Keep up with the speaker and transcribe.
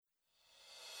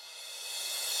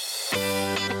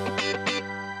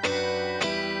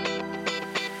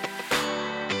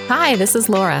Hi, this is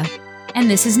Laura. And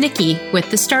this is Nikki with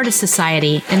the Stardust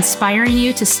Society, inspiring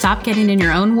you to stop getting in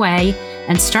your own way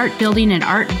and start building an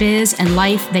art biz and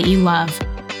life that you love.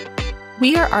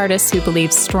 We are artists who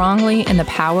believe strongly in the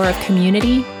power of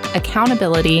community,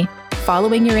 accountability,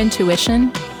 following your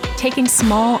intuition, taking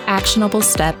small, actionable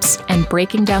steps, and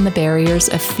breaking down the barriers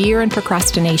of fear and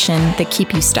procrastination that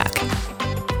keep you stuck.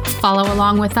 Follow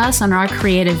along with us on our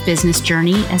creative business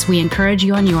journey as we encourage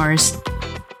you on yours.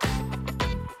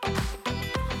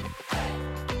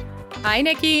 Hi,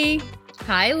 Nikki.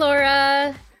 Hi,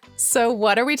 Laura. So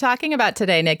what are we talking about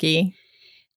today, Nikki?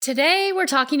 Today, we're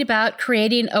talking about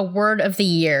creating a word of the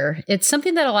year. It's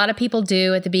something that a lot of people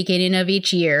do at the beginning of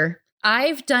each year.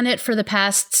 I've done it for the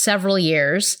past several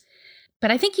years,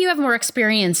 but I think you have more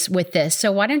experience with this.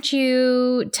 So why don't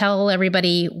you tell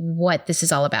everybody what this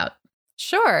is all about?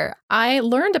 Sure. I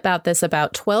learned about this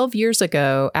about 12 years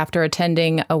ago after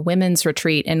attending a women's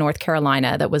retreat in North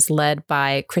Carolina that was led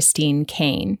by Christine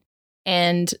Caine.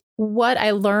 And what I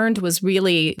learned was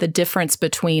really the difference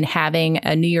between having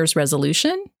a New Year's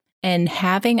resolution and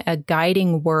having a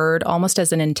guiding word almost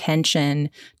as an intention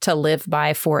to live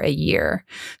by for a year.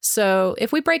 So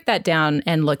if we break that down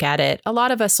and look at it, a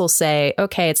lot of us will say,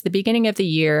 okay, it's the beginning of the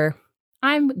year.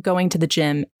 I'm going to the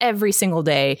gym every single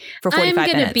day for 45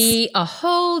 minutes. I'm going to be a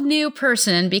whole new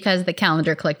person because the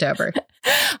calendar clicked over.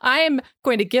 I am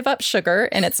going to give up sugar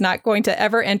and it's not going to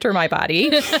ever enter my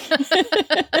body.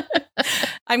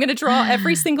 I'm going to draw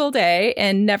every single day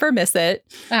and never miss it.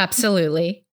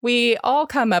 Absolutely. We all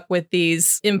come up with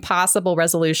these impossible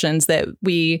resolutions that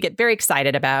we get very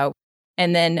excited about.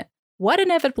 And then what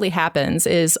inevitably happens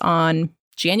is on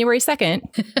January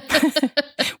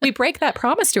 2nd, we break that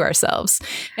promise to ourselves.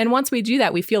 And once we do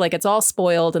that, we feel like it's all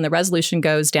spoiled and the resolution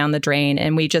goes down the drain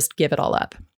and we just give it all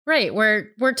up. Right.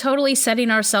 We're totally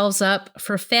setting ourselves up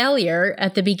for failure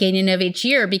at the beginning of each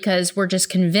year because we're just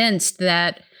convinced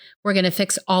that we're going to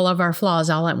fix all of our flaws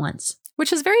all at once.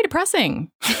 Which is very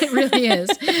depressing. It really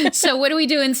is. So what do we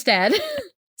do instead?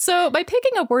 So by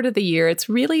picking a word of the year, it's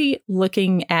really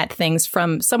looking at things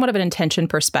from somewhat of an intention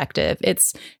perspective.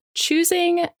 It's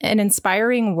choosing an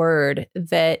inspiring word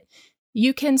that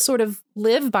you can sort of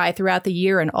live by throughout the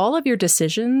year, and all of your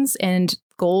decisions and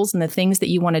goals and the things that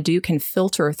you want to do can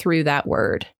filter through that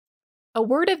word. A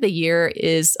word of the year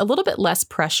is a little bit less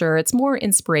pressure. It's more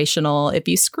inspirational. If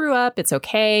you screw up, it's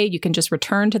okay. You can just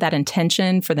return to that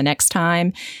intention for the next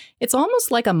time. It's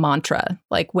almost like a mantra,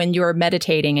 like when you're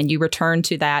meditating and you return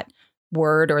to that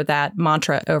word or that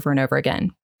mantra over and over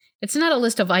again. It's not a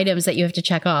list of items that you have to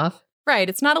check off. Right.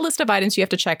 It's not a list of items you have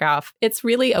to check off. It's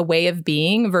really a way of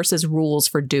being versus rules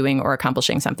for doing or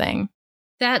accomplishing something.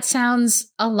 That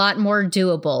sounds a lot more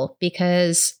doable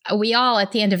because we all,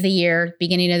 at the end of the year,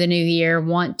 beginning of the new year,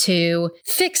 want to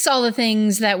fix all the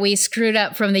things that we screwed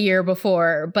up from the year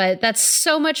before. But that's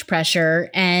so much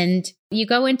pressure. And you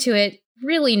go into it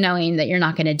really knowing that you're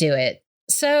not going to do it.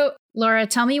 So, Laura,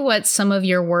 tell me what some of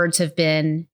your words have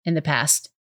been in the past.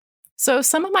 So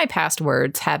some of my past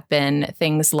words have been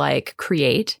things like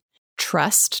create,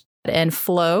 trust, and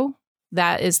flow.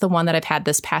 That is the one that I've had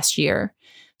this past year.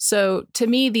 So to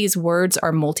me, these words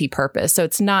are multi-purpose. So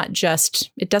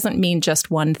it doesn't mean just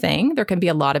one thing. There can be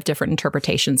a lot of different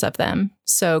interpretations of them.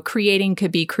 So creating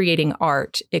could be creating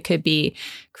art. It could be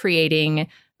creating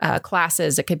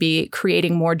classes. It could be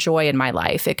creating more joy in my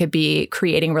life. It could be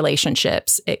creating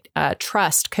relationships.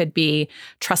 Trust could be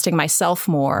trusting myself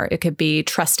more. It could be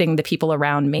trusting the people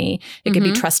around me. It could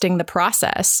be trusting the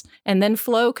process. And then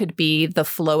flow could be the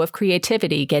flow of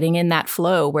creativity, getting in that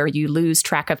flow where you lose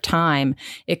track of time.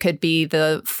 It could be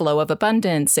the flow of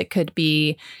abundance. It could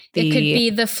be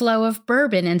the flow of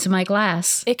bourbon into my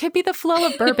glass. It could be the flow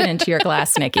of bourbon into your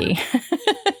glass, Nikki.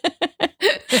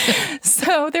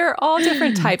 So there are all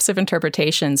different types of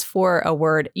interpretations for a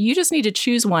word. You just need to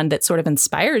choose one that sort of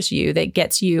inspires you, that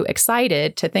gets you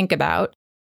excited to think about,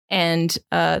 and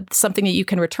something that you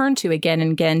can return to again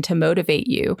and again to motivate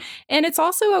you. And it's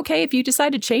also okay if you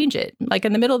decide to change it. Like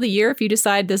in the middle of the year, if you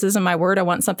decide this isn't my word, I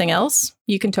want something else,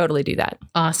 you can totally do that.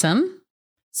 Awesome.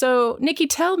 So, Nikki,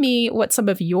 tell me what some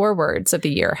of your words of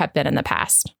the year have been in the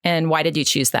past and why did you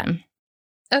choose them?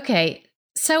 Okay.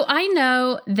 So I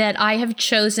know that I have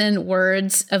chosen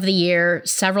words of the year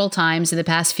several times in the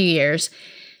past few years,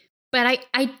 but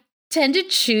I tend to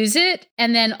choose it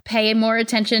and then pay more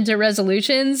attention to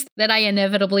resolutions that I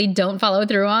inevitably don't follow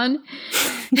through on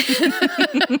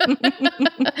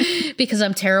because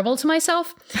I'm terrible to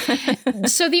myself.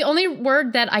 So the only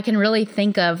word that I can really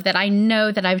think of that I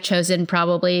know that I've chosen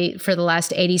probably for the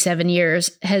last 87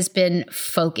 years has been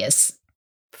focus.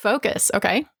 Focus.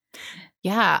 Okay.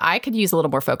 Yeah, I could use a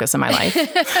little more focus in my life.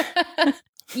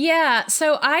 Yeah.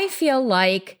 So I feel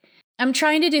like I'm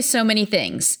trying to do so many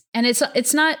things, and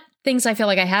it's not things I feel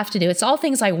like I have to do. It's all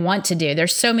things I want to do.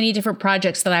 There's so many different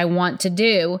projects that I want to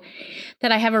do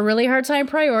that I have a really hard time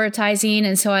prioritizing.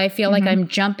 And so I feel like I'm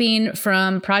jumping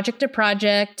from project to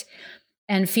project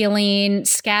and feeling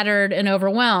scattered and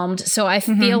overwhelmed. So I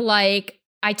feel like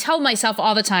I tell myself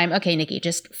all the time, okay, Nikki,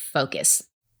 just focus.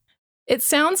 It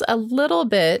sounds a little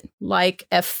bit like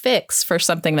a fix for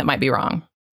something that might be wrong.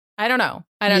 I don't know.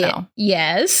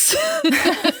 Yes.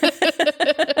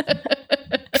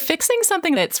 Fixing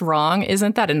something that's wrong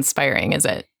isn't that inspiring, is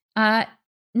it?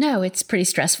 No, it's pretty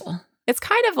stressful. It's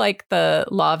kind of like the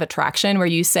law of attraction where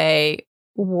you say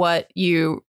what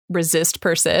you resist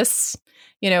persists.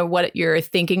 You know, what you're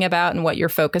thinking about and what you're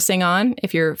focusing on.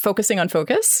 If you're focusing on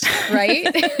focus, right?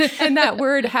 And that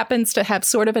word happens to have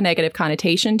sort of a negative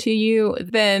connotation to you,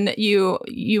 then you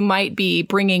might be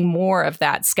bringing more of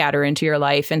that scatter into your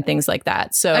life and things like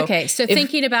that. So, okay. So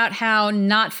thinking about how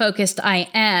not focused I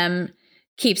am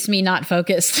keeps me not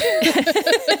focused.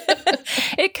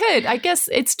 It could. I guess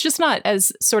it's just not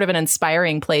as sort of an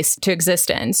inspiring place to exist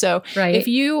in. So if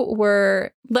you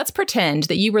were, let's pretend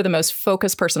that you were the most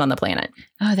focused person on the planet.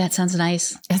 Oh, that sounds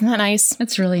nice. Isn't that nice?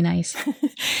 That's really nice.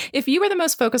 If you were the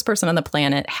most focused person on the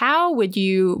planet, how would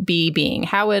you be being?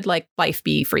 How would life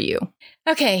be for you?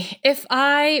 Okay. If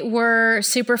I were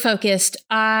super focused,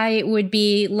 I would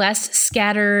be less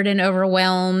scattered and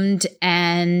overwhelmed,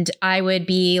 and I would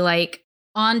be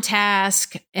on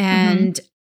task, and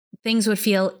things would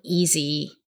feel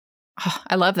easy. Oh,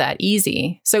 I love that.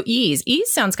 Easy. So ease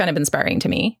sounds kind of inspiring to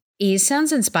me. Ease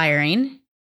sounds inspiring.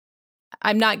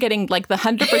 I'm not getting the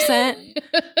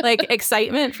 100%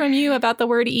 excitement from you about the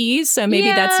word ease. So maybe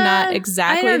that's not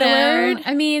exactly the word.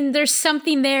 I mean, there's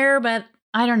something there, but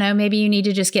I don't know. Maybe you need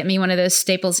to just get me one of those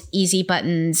Staples easy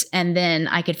buttons, and then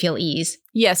I could feel ease.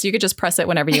 Yes, you could just press it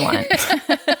whenever you want.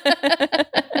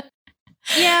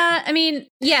 Yeah, I mean,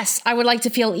 yes, I would like to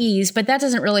feel ease, but that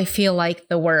doesn't really feel like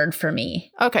the word for me.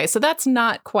 Okay, so that's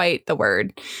not quite the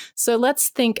word. So let's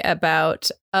think about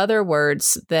other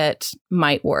words that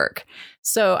might work.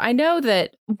 So I know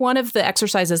that one of the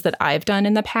exercises that I've done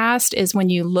in the past is when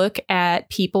you look at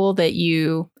people that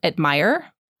you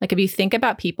admire, if you think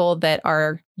about people that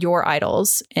are your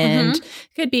idols, and it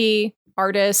could be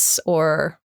artists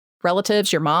or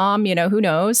relatives, your mom, who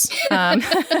knows?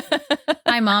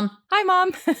 Hi, Mom. Hi,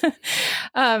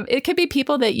 Mom. It could be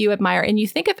people that you admire, and you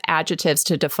think of adjectives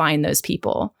to define those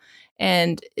people.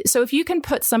 And so if you can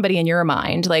put somebody in your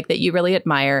mind that you really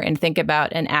admire and think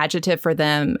about an adjective for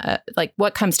them,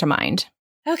 what comes to mind?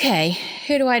 Okay.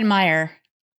 Who do I admire?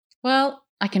 Well,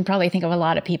 I can probably think of a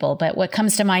lot of people, but what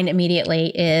comes to mind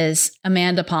immediately is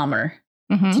Amanda Palmer.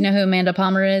 Do you know who Amanda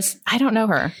Palmer is? I don't know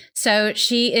her. So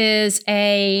she is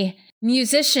a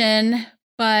musician,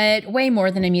 but way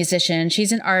more than a musician.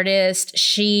 She's an artist.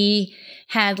 She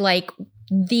had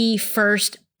the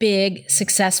first big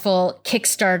successful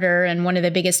Kickstarter and one of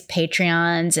the biggest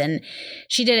Patreons. And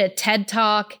she did a TED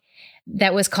Talk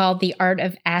that was called The Art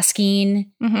of Asking.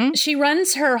 She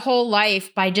runs her whole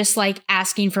life by just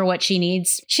asking for what she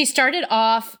needs. She started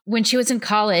off when she was in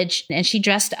college, and she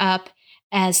dressed up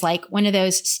as one of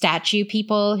those statue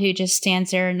people who just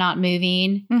stands there not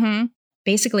moving,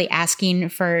 basically asking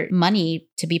for money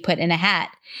to be put in a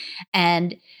hat.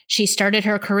 And she started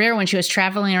her career when she was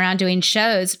traveling around doing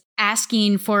shows,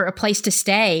 asking for a place to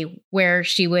stay where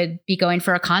she would be going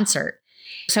for a concert.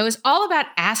 So it was all about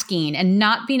asking and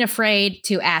not being afraid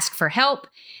to ask for help,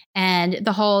 and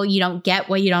the whole you don't get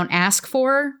what you don't ask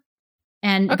for.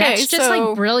 And that's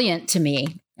just brilliant to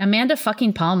me. Amanda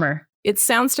fucking Palmer. It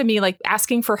sounds to me like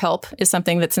asking for help is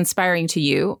something that's inspiring to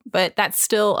you, but that's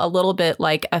still a little bit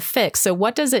like a fix. So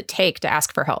what does it take to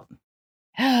ask for help?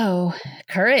 Oh,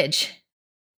 courage.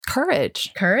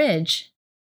 Courage. Courage.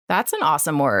 That's an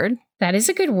awesome word. That is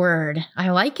a good word. I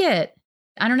like it.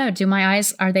 I don't know. Do my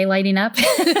eyes, are they lighting up?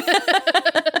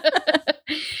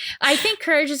 I think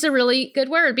courage is a really good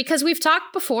word, because we've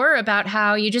talked before about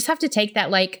how you just have to take that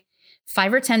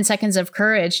 5 or 10 seconds of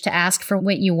courage to ask for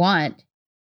what you want.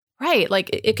 Right.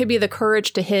 It could be the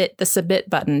courage to hit the submit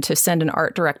button to send an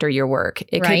art director your work.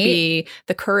 It could be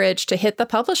the courage to hit the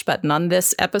publish button on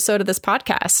this episode of this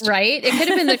podcast. Right. It could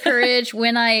have been the courage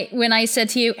when I said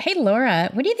to you, hey, Laura,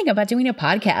 what do you think about doing a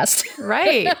podcast?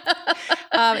 Right.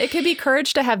 It could be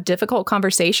courage to have difficult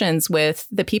conversations with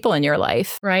the people in your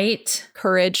life. Right.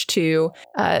 Courage to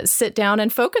sit down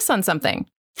and focus on something.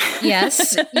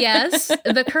 Yes.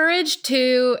 The courage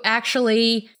to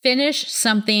actually finish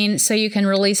something so you can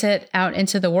release it out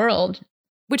into the world.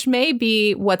 Which may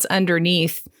be what's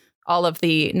underneath all of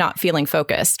the not feeling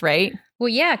focused, right? Well,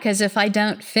 yeah, because if I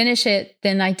don't finish it,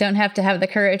 then I don't have to have the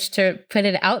courage to put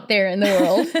it out there in the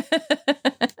world.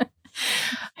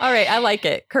 All right. I like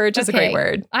it. Courage is a great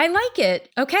word. I like it.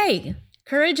 Okay.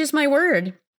 Courage is my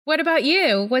word. What about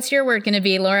you? What's your word going to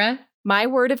be, Laura? My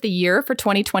word of the year for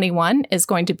 2021 is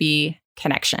going to be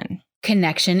connection.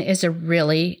 Connection is a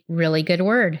really, really good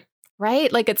word.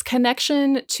 Right? Like it's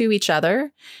connection to each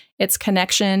other. It's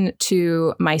connection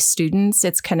to my students.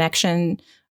 It's connection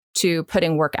to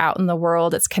putting work out in the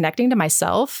world. It's connecting to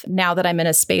myself. Now that I'm in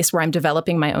a space where I'm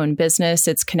developing my own business,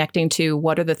 it's connecting to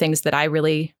what are the things that I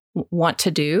really want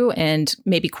to do and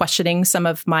maybe questioning some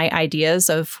of my ideas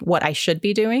of what I should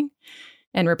be doing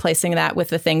and replacing that with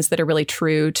the things that are really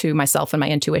true to myself and my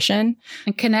intuition.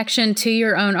 And connection to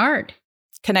your own art.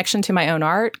 Connection to my own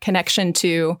art, connection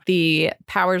to the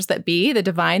powers that be, the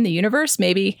divine, the universe,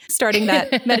 maybe starting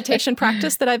that meditation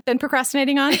practice that I've been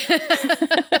procrastinating on.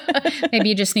 Maybe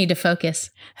you just need to focus.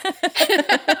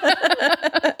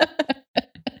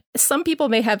 Some people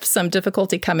may have some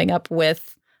difficulty coming up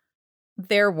with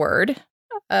their word.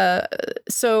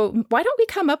 So why don't we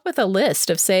come up with a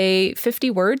list of, say, 50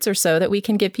 words or so that we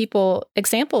can give people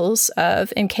examples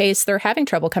of in case they're having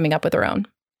trouble coming up with their own?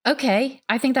 Okay,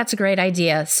 I think that's a great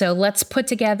idea. So let's put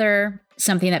together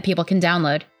something that people can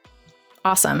download.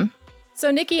 Awesome.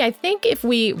 So, Nikki, I think if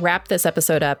we wrap this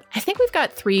episode up, I think we've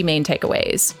got 3 main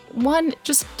takeaways. 1,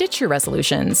 just ditch your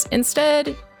resolutions.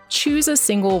 Instead, choose a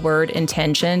single word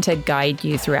intention to guide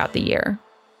you throughout the year.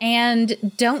 And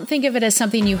don't think of it as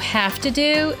something you have to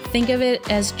do. Think of it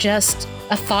as just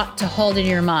a thought to hold in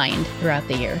your mind throughout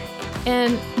the year.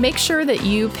 And make sure that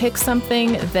you pick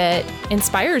something that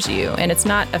inspires you. And it's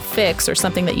not a fix or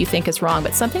something that you think is wrong,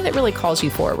 but something that really calls you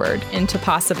forward into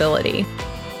possibility.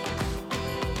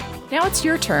 Now it's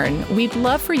your turn. We'd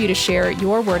love for you to share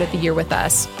your word of the year with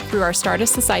us through our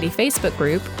Stardust Society Facebook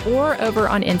group or over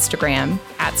on Instagram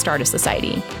at Stardust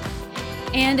Society.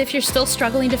 And if you're still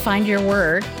struggling to find your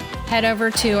word, head over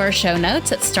to our show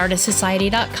notes at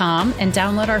StardustSociety.com and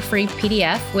download our free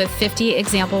PDF with 50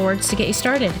 example words to get you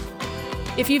started.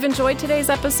 If you've enjoyed today's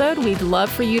episode, we'd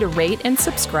love for you to rate and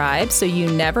subscribe so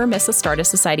you never miss a Stardust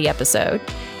Society episode.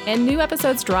 And new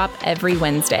episodes drop every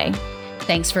Wednesday.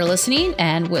 Thanks for listening,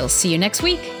 and we'll see you next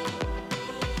week.